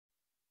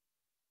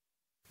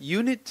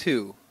Unit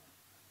 2,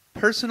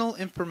 Personal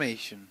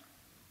Information.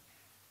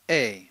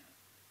 A.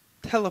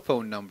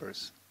 Telephone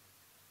numbers.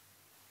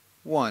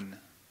 1.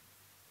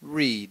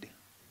 Read.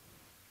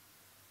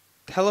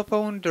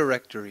 Telephone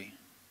directory.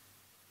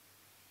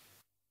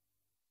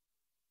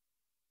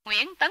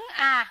 Nguyễn Tấn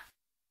A.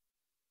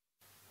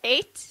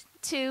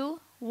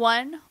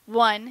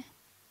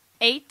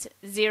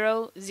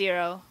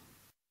 8211800.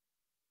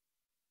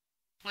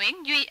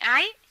 Nguyễn Duy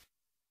Ái.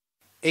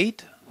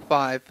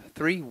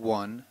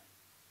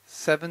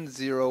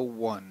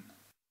 8531701.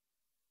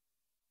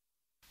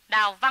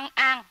 Đào Văn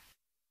An.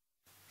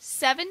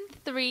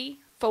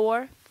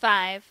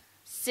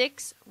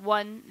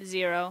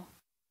 7345610.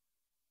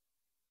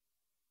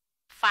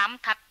 Phạm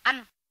Thạch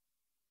Anh.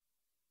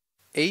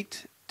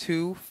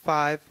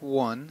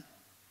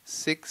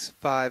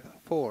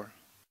 8251654.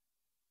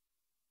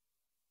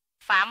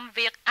 Phạm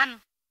Việt Anh.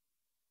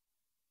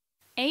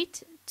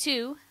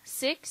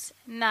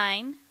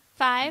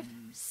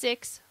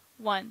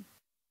 8269561.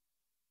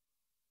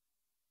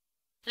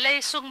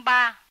 Lê Xuân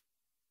Ba.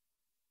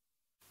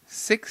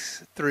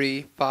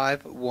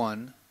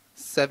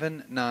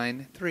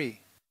 6351793.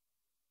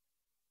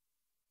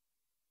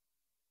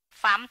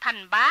 Phạm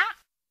Thành Bá.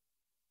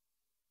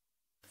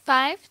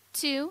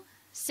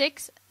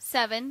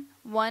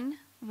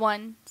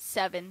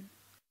 5267117.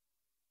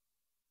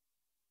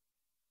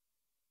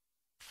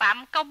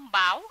 Phạm Công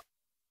Bảo.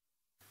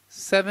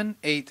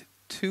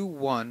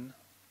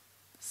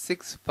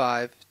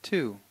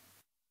 7821652.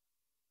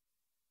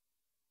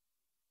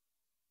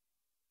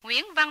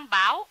 Nguyễn Văn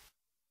Bảo.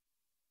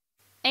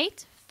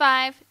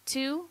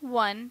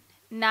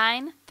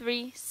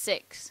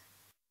 8521936.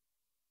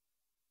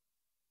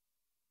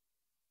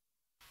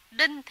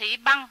 Đinh Thị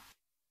Băng.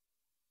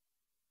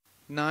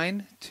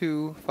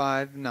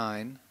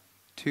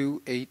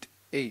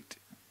 9259288.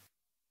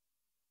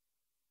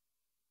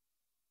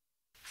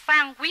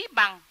 Phan Quý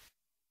Bằng.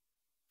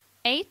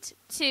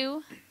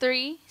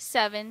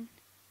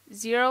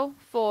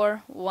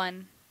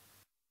 8237041.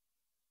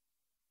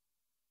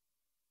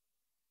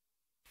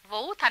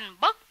 Vũ Thành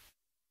Bất.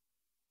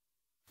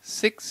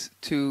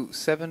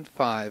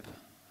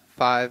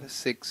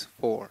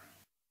 6275564.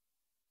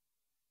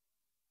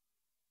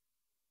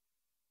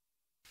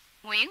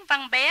 Nguyễn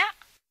Văn Bé.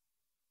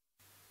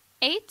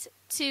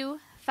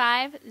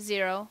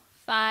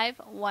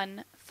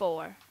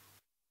 8250514.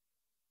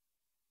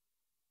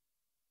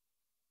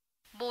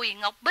 Bùi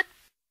Ngọc Bích.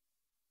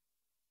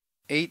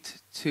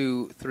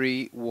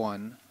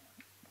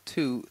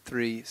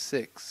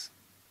 8231236.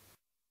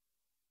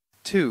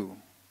 2.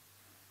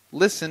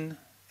 Listen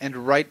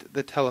and write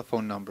the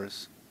telephone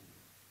numbers.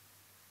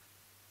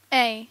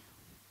 A.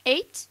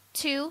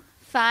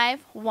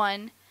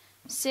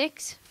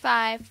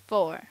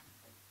 8251654.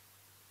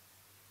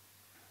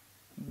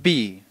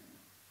 B.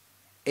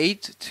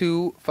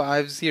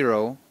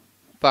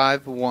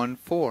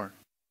 8250514.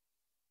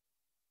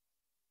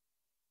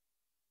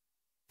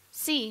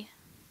 C.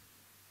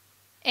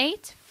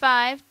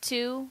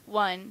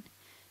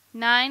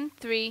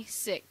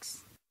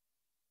 8521936.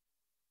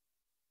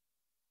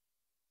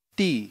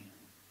 D.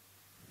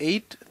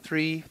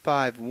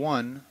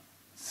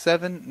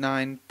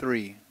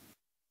 8351793.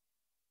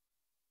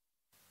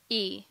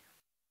 E.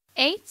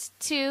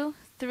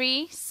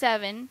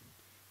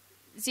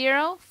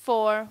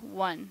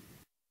 8237041.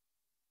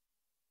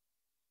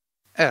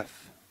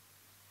 F.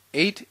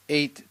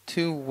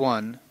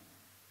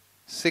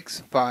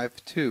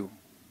 8821652.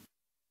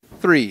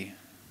 3.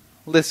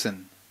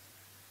 Listen.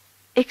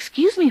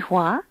 Excuse me,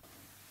 Hua.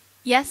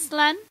 Yes,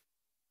 Len?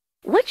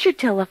 What's your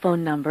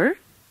telephone number?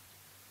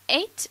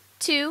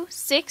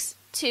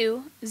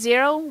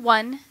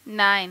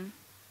 8262019.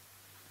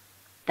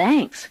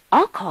 Thanks.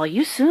 I'll call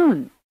you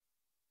soon.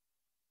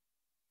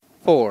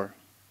 4.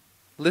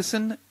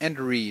 Listen and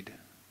read.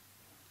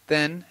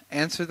 Then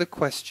answer the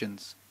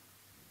questions.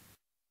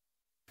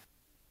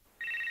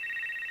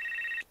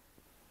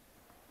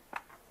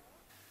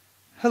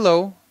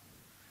 Hello.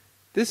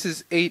 This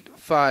is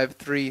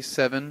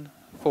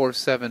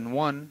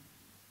 8537471.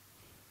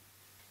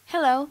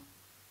 Hello.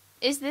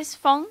 Is this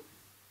Feng?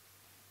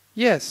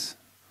 Yes.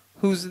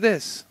 Who's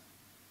this?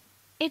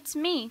 It's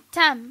me,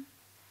 Tam.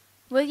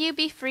 Will you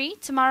be free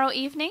tomorrow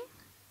evening?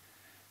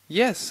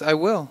 Yes, I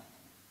will.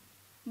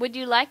 Would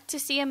you like to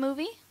see a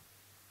movie?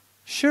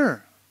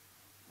 Sure.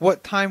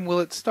 What time will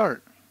it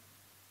start?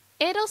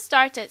 It'll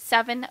start at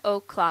 7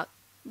 o'clock.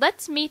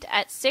 Let's meet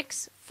at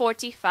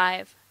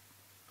 6:45.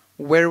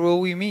 Where will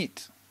we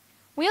meet?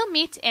 We'll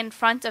meet in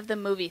front of the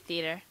movie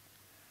theater.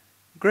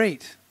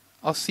 Great.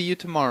 I'll see you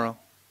tomorrow.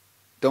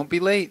 Don't be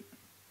late.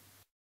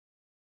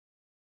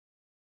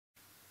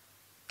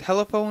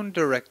 Telephone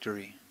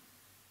directory.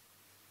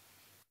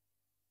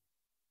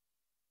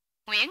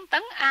 Nguyễn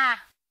Tấn A.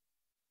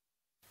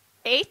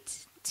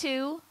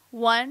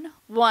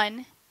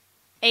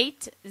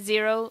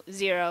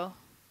 8211800.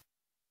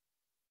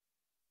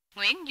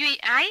 Nguyễn Duy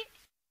Ái.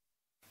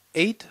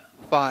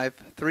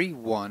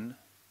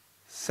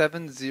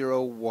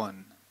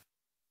 8531701.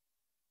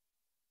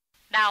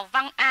 Đào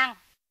Văn An.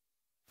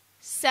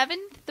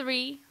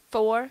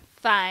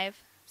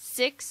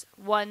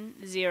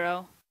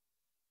 7345610.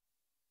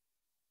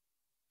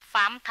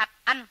 Phạm Thạch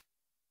Anh.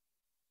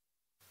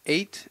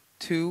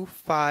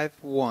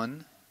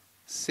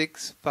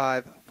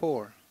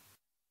 8251654.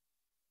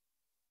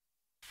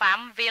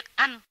 Phạm Việt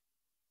Anh.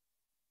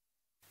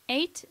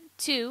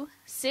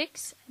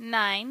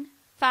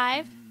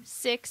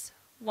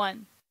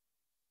 8269561.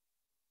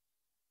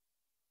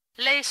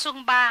 Lê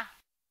Xuân Ba.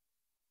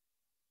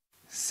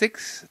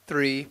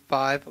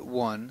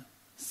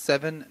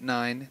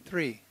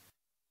 6351793.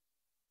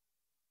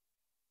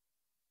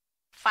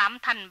 Phạm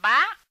Thành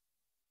Bá.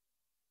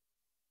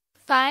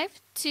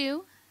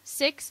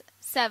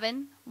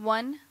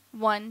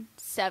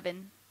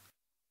 5267117.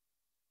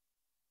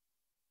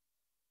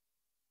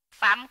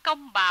 Phạm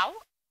Công Bảo.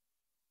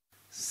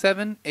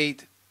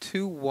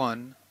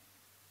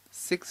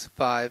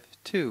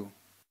 7821652.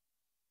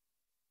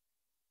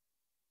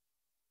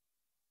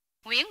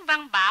 Nguyễn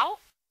Văn Bảo.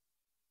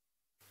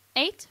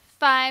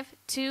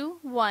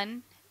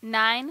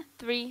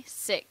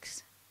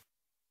 8521936.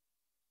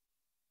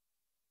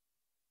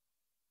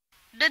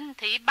 Đinh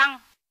Thị Băng.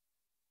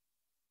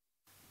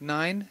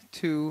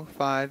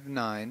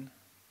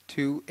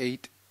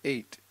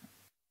 9259288.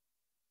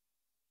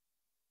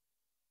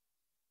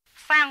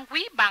 Phan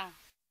Quý Bằng.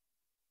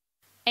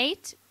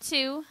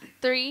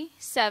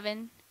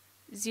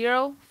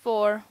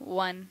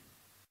 8237041.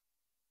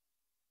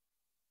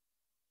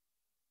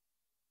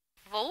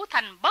 Vũ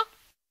Thành Bất.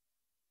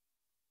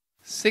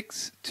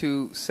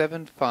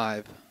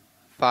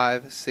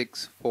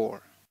 6275564.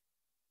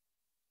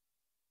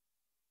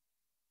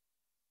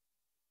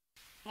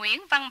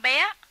 Nguyễn Văn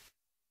Bé.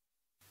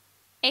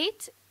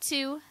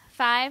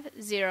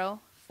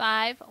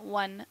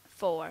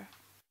 8250514.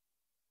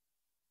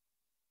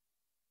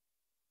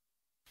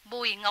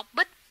 Bùi Ngọc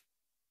Bích.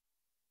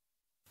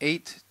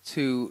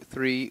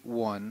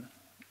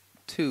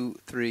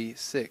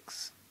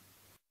 8231236.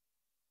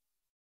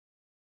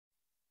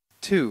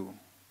 2.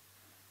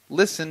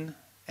 Listen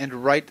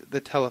and write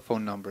the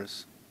telephone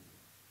numbers.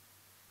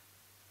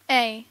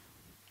 A.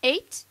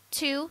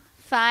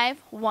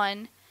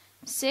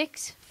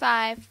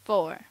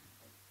 8251654.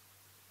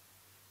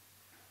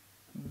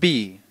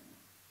 B.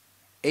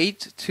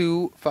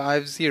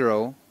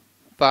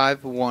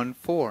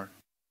 8250514.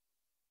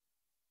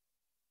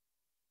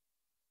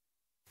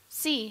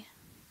 C.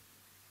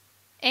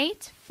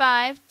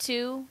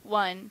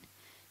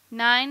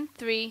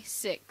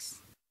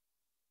 8521936.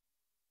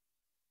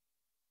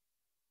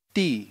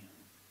 D.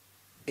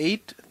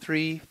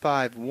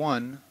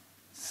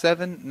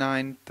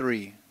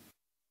 8351793.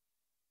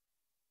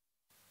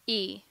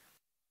 E.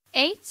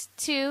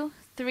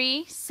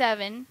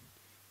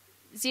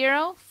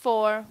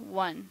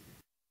 8237041.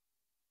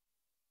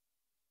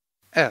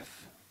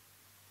 F.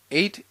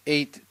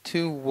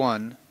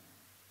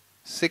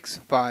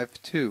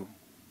 8821652.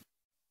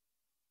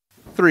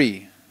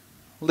 3.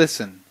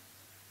 Listen.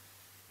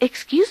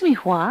 Excuse me,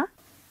 Hua.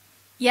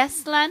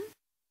 Yes, Len?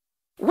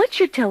 What's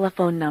your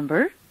telephone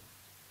number?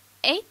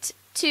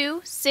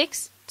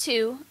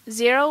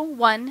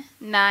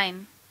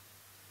 8262019.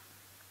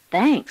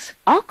 Thanks.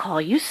 I'll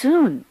call you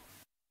soon.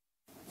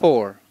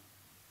 4.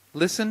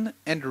 Listen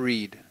and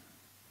read.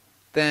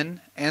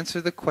 Then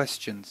answer the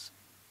questions.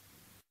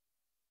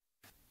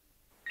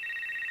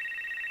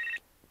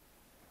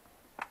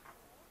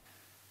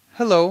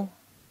 Hello.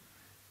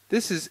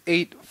 This is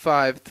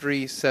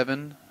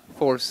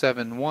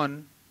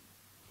 8537471.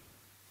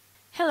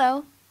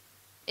 Hello.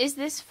 Is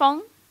this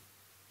Fong?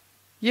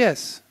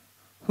 Yes.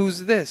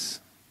 Who's this?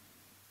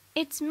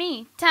 It's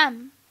me,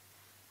 Tam.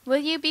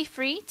 Will you be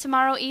free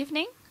tomorrow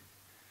evening?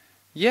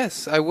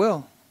 Yes, I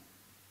will.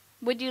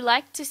 Would you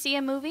like to see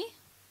a movie?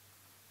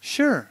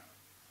 Sure.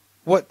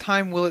 What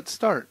time will it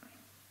start?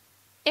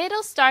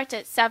 It'll start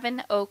at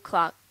 7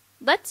 o'clock.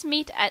 Let's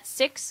meet at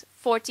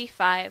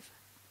 6:45.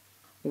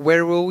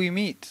 Where will we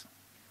meet?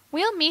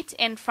 We'll meet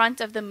in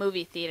front of the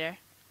movie theater.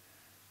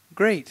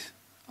 Great.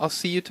 I'll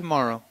see you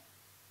tomorrow.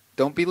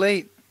 Don't be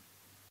late.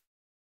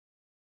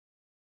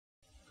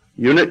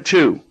 Unit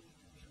 2.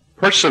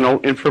 Personal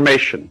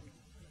information.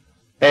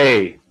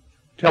 A.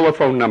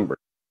 Telephone number.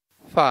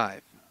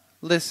 5.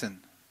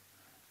 Listen.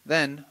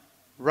 Then,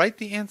 write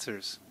the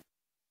answers.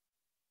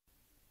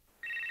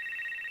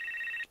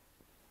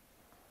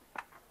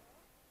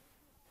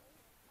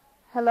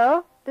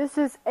 Hello, this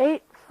is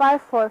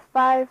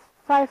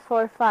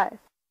 8545545.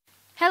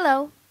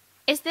 Hello.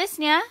 Is this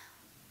Nya?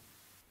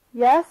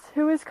 Yes,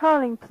 who is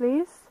calling,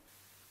 please?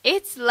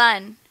 It's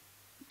Lun.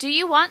 Do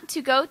you want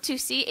to go to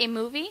see a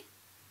movie?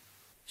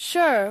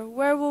 Sure,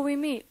 where will we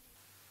meet?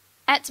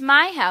 At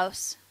my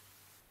house.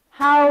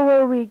 How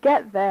will we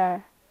get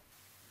there?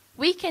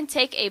 We can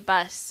take a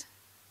bus.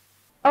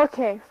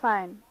 Okay,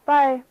 fine.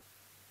 Bye.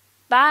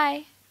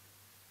 Bye.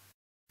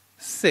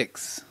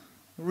 6.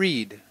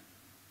 Read.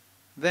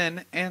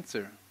 Then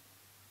answer.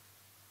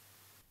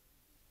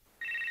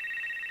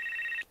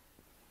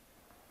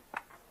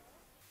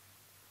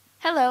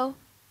 Hello.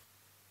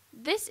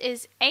 This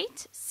is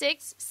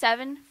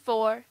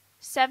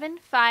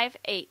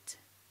 758.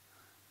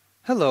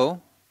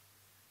 Hello.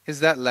 Is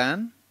that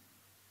Lan?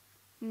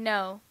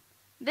 No.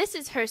 This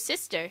is her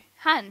sister,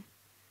 Han.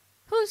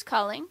 Who's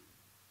calling?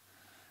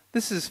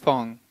 This is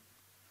Fong.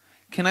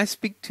 Can I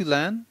speak to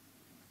Lan?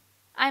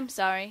 I'm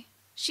sorry.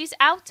 She's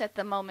out at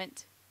the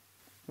moment.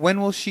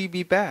 When will she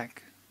be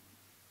back?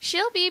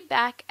 She'll be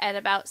back at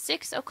about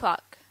 6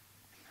 o'clock.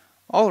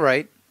 All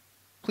right.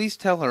 Please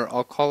tell her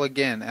I'll call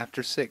again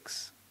after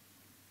 6.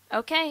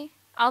 Okay,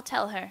 I'll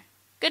tell her.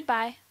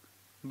 Goodbye.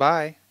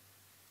 Bye.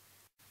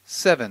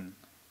 7.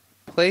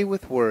 Play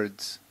with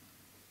words.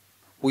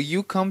 Will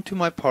you come to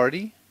my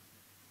party?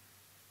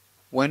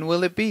 When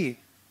will it be?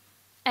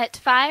 At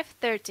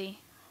 5:30.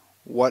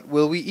 What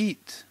will we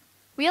eat?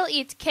 We'll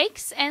eat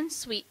cakes and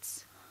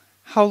sweets.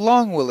 How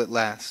long will it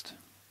last?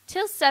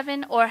 Till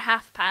 7 or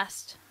 1/2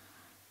 past.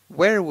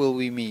 Where will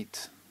we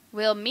meet?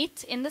 We'll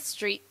meet in the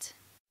street.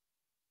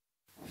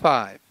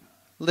 5.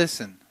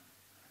 Listen.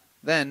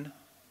 Then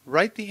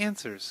write the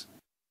answers.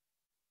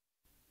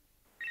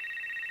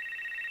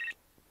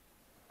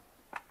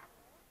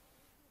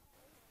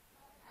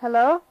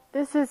 Hello,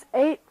 this is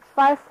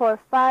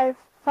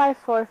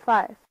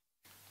 8545545.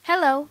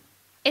 Hello,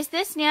 is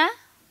this Nya?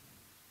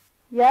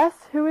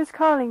 Yes, who is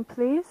calling,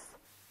 please?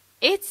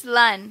 It's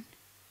Lun.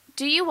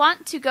 Do you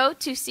want to go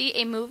to see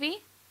a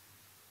movie?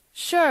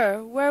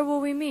 Sure, where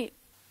will we meet?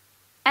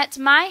 At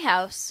my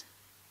house.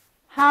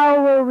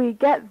 How will we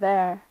get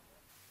there?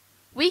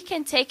 We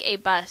can take a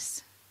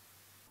bus.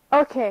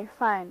 Okay,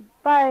 fine.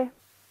 Bye.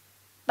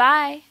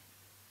 Bye.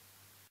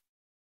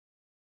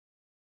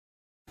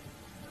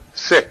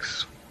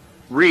 6.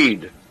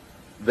 Read,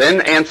 then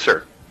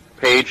answer.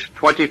 Page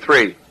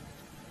 23.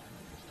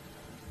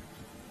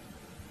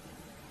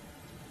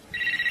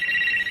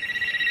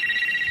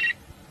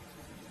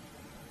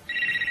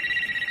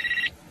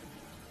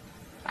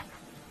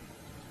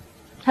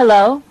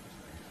 Hello,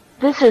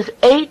 this is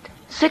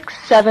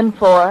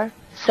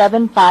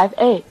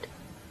 8674758.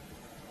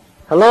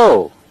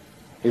 Hello,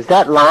 is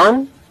that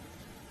Lan?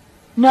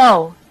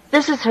 No,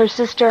 this is her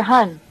sister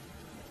Hun.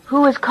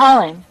 Who is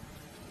calling?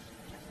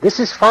 This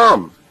is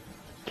Pham.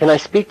 Can I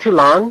speak to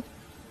Lan?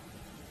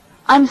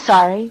 I'm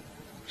sorry,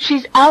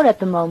 she's out at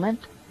the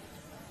moment.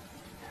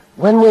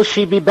 When will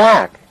she be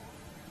back?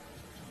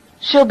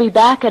 She'll be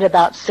back at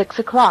about 6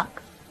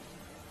 o'clock.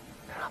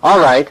 All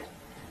right.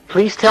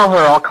 Please tell her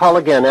I'll call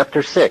again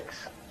after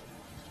 6.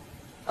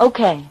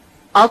 Okay,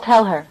 I'll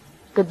tell her.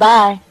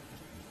 Goodbye.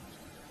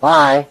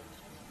 Bye.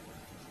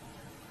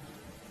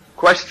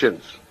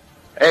 Questions.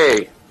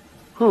 A.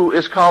 Who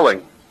is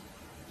calling?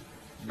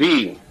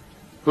 B.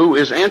 Who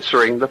is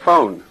answering the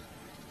phone?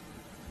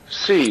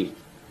 C.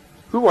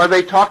 Who are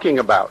they talking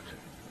about?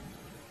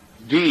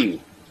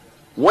 D.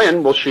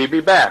 When will she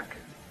be back?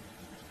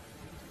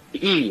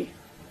 E.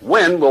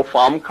 When will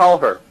Pham call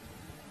her?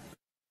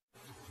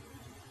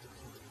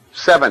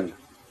 7.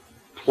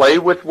 Play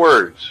with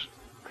words.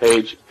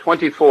 Page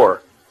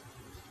 24.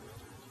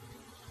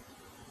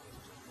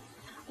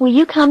 Will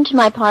you come to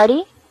my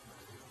party?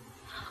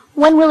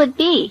 When will it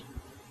be?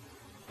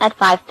 At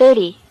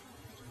 5:30.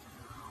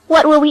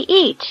 What will we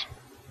eat?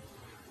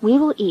 We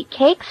will eat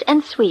cakes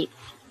and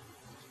sweets.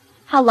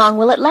 How long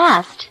will it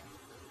last?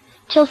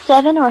 Till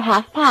 7 or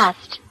 1/2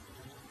 past.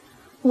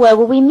 Where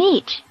will we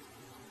meet?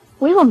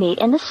 We will meet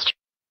in the street.